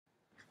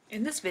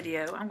In this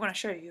video, I'm going to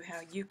show you how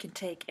you can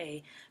take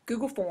a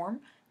Google form,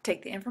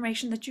 take the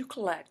information that you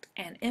collect,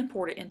 and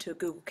import it into a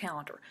Google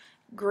Calendar.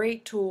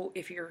 Great tool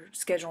if you're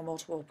scheduling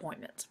multiple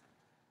appointments.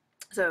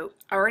 So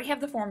I already have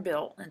the form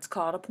built, and it's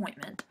called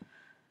Appointment.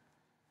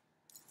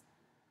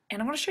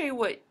 And I'm going to show you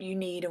what you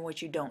need and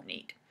what you don't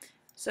need.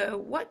 So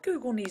what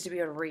Google needs to be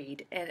able to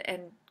read,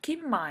 and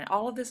keep in mind,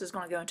 all of this is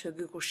going to go into a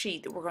Google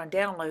Sheet that we're going to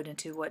download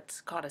into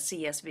what's called a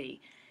CSV.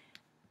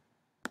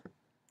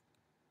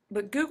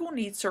 But Google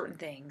needs certain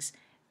things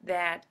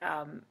that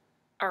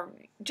are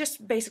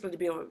just basically to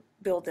be able to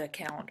build the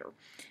calendar.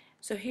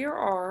 So here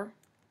are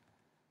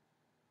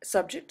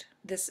subject.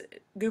 This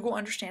Google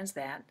understands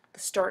that. The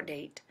start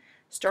date,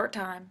 start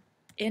time,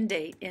 end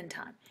date, end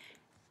time.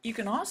 You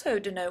can also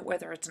denote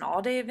whether it's an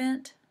all-day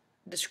event,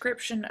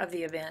 description of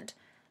the event,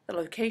 the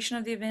location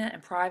of the event,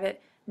 and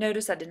private.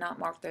 Notice I did not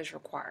mark those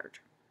required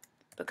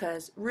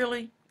because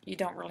really you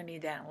don't really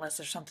need that unless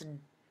there's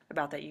something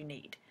about that you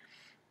need.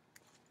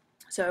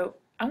 So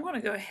I'm going to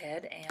go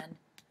ahead and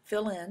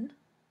fill in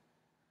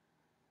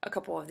a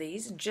couple of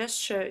these and just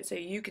show so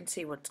you can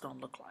see what it's going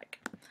to look like.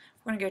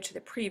 We're going to go to the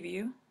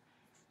preview,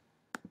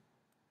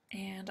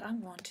 and I'm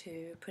going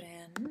to put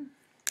in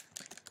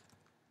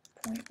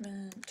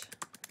appointment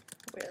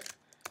with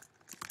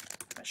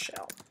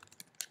Michelle.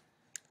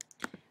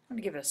 I'm going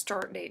to give it a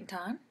start date and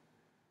time.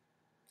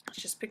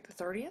 Let's just pick the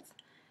 30th,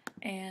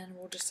 and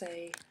we'll just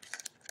say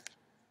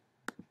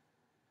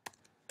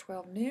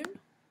 12 noon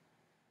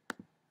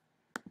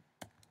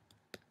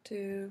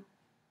to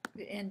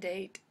the end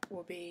date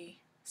will be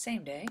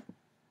same day,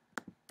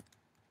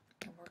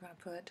 and we're going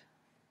to put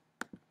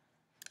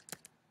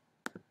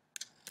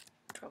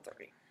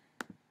 12:30.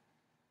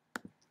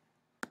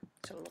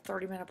 So a little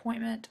 30-minute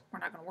appointment. We're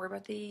not going to worry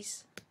about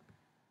these,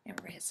 and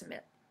we're going to hit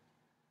submit.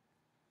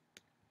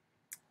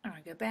 I'm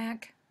going to go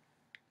back,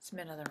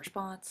 submit another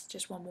response,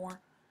 just one more.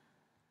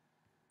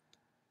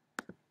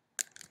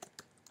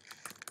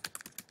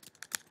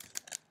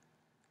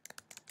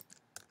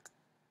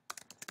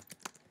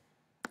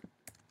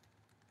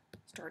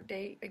 Start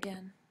date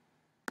again.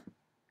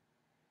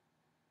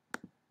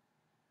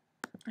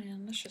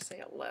 And let's just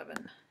say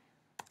 11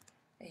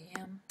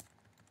 a.m.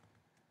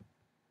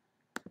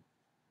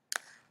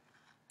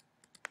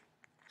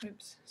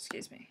 Oops,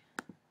 excuse me.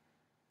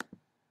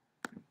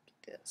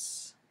 Get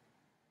this.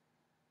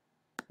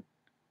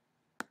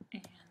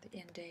 And the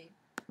end date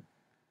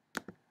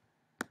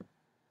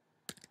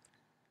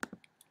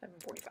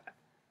 11:45.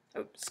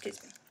 Oh,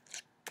 excuse me.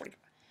 45.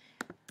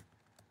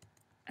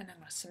 And I'm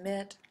going to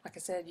submit. Like I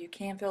said, you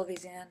can fill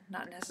these in,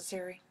 not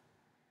necessary.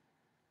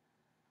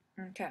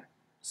 Okay,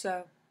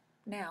 so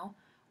now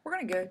we're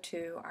going to go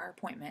to our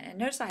appointment. And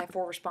notice I have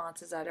 4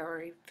 responses. I'd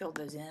already filled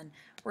those in.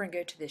 We're going to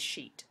go to this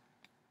sheet.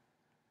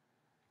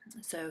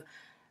 So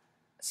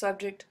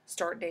subject,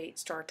 start date,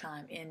 start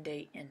time, end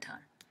date, end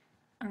time.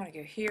 I'm going to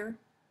go here.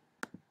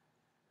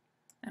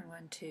 I'm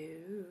going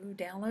to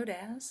download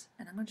as,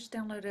 and I'm going to just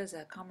download it as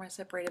a comma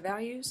separated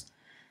values,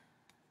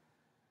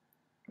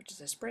 which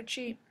is a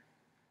spreadsheet.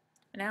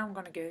 Now I'm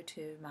going to go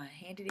to my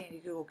handy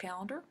dandy Google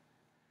Calendar.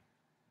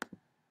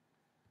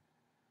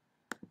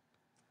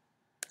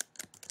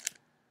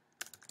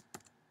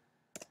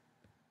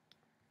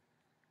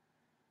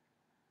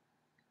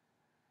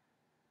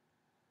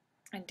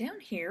 And down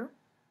here,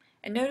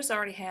 and notice I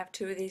already have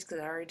 2 of these because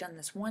I already done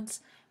this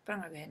once, but I'm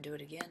going to go ahead and do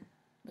it again.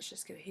 Let's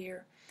just go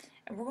here,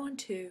 and we're going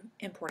to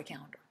import a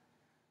calendar.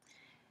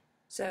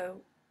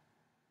 So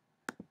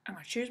I'm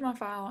going to choose my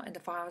file, and the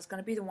file is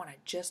going to be the one I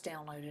just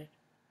downloaded,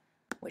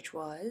 which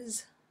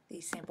was the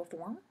sample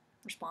form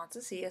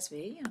responses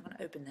CSV. And I'm going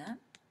to open that,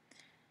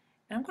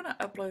 and I'm going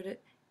to upload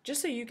it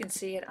just so you can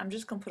see it. I'm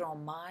just going to put it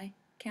on my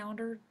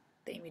calendar,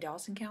 the Amy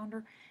Dawson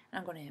calendar, and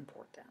I'm going to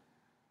import that.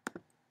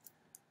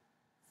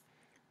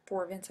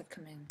 4 events have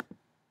come in,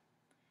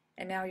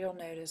 and now you'll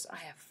notice I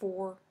have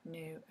 4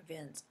 new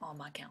events on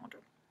my calendar.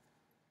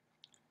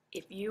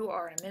 If you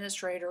are an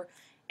administrator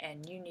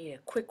and you need a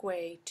quick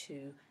way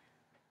to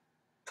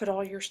put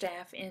all your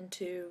staff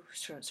into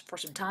for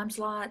some time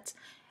slots,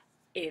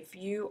 if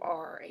you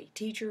are a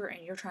teacher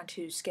and you're trying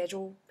to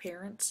schedule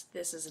parents,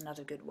 this is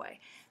another good way.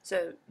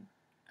 So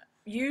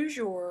use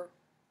your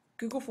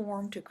Google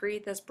form to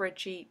create that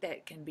spreadsheet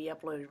that can be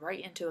uploaded right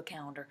into a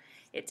calendar.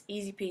 It's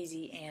easy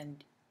peasy,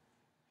 and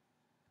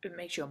it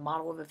makes you a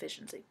model of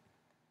efficiency.